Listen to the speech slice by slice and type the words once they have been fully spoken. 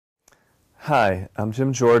Hi, I'm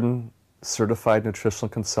Jim Jordan, certified nutritional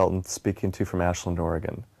consultant speaking to you from Ashland,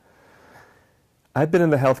 Oregon. I've been in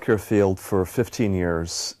the healthcare field for 15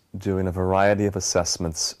 years doing a variety of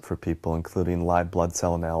assessments for people, including live blood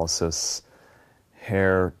cell analysis,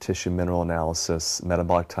 hair tissue mineral analysis,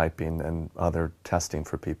 metabolic typing, and other testing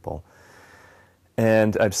for people.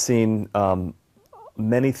 And I've seen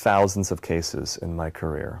many thousands of cases in my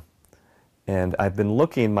career. And I've been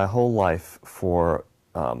looking my whole life for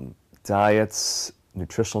diets,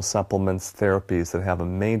 nutritional supplements, therapies that have a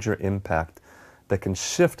major impact that can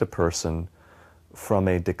shift a person from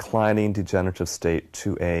a declining degenerative state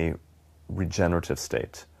to a regenerative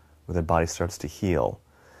state, where their body starts to heal.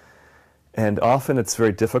 And often it's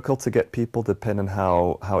very difficult to get people, depending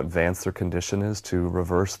on how advanced their condition is, to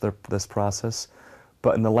reverse this process.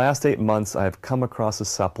 But in the last 8 months, I've come across a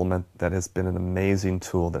supplement that has been an amazing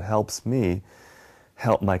tool that helps me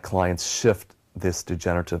help my clients shift this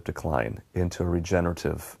degenerative decline into a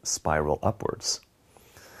regenerative spiral upwards.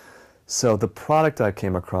 So the product I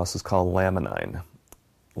came across is called Laminine.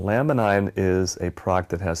 Laminine is a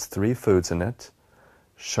product that has 3 foods in it: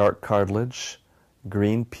 shark cartilage,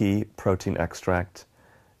 green pea protein extract,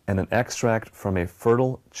 and an extract from a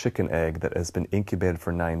fertile chicken egg that has been incubated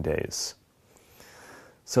for 9 days.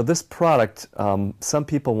 So this product, some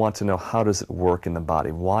people want to know, how does it work in the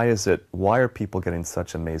body? Why are people getting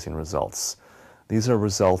such amazing results? These are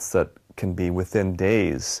results that can be within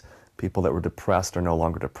days. People that were depressed are no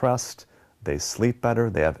longer depressed. They sleep better,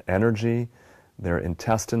 they have energy, their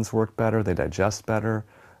intestines work better, they digest better,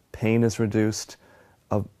 pain is reduced,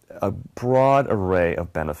 a broad array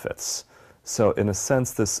of benefits. So in a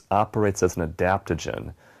sense, this operates as an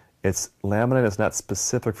adaptogen. Laminine is not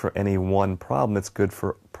specific for any one problem. It's good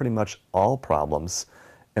for pretty much all problems.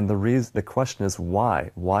 And the question is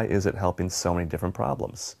why? Why is it helping so many different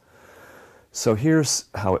problems? So here's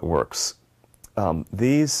how it works.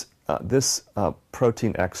 This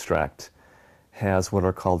protein extract has what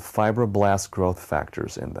are called fibroblast growth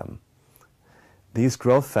factors in them. These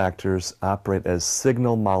growth factors operate as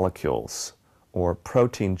signal molecules, or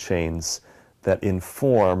protein chains, that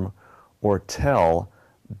inform or tell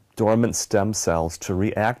dormant stem cells to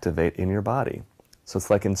reactivate in your body. So it's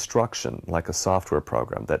like instruction, like a software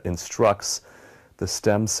program that instructs the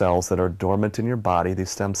stem cells that are dormant in your body,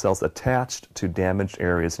 these stem cells attached to damaged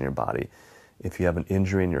areas in your body. If you have an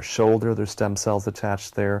injury in your shoulder, there's stem cells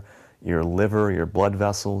attached there, your liver, your blood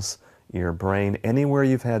vessels, your brain, anywhere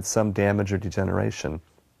you've had some damage or degeneration.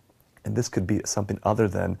 And this could be something other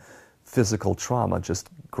than physical trauma, just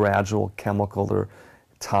gradual chemical or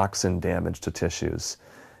toxin damage to tissues.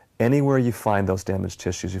 Anywhere you find those damaged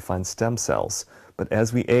tissues, you find stem cells. But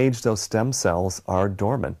as we age, those stem cells are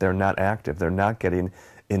dormant. They're not active. They're not getting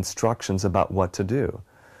instructions about what to do.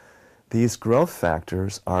 These growth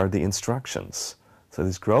factors are the instructions. So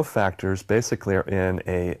these growth factors basically are in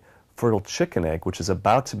a fertile chicken egg, which is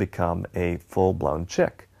about to become a full-blown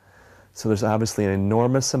chick. So there's obviously an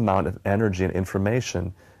enormous amount of energy and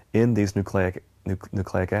information in these nucleic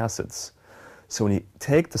acids. So when you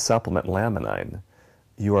take the supplement Laminine,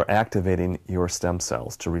 you are activating your stem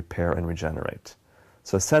cells to repair and regenerate.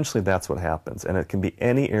 So essentially that's what happens. And it can be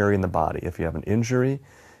any area in the body. If you have an injury,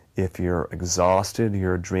 if you're exhausted,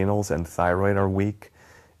 your adrenals and thyroid are weak,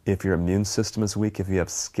 if your immune system is weak, if you have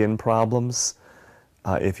skin problems,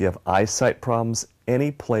 if you have eyesight problems, any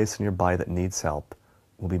place in your body that needs help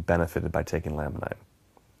will be benefited by taking Laminine.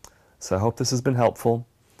 So I hope this has been helpful.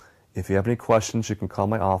 If you have any questions, you can call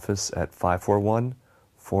my office at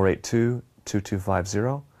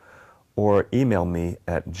 541-482-2250 or email me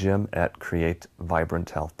at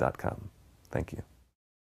jim@createvibranthealth.com. Thank you.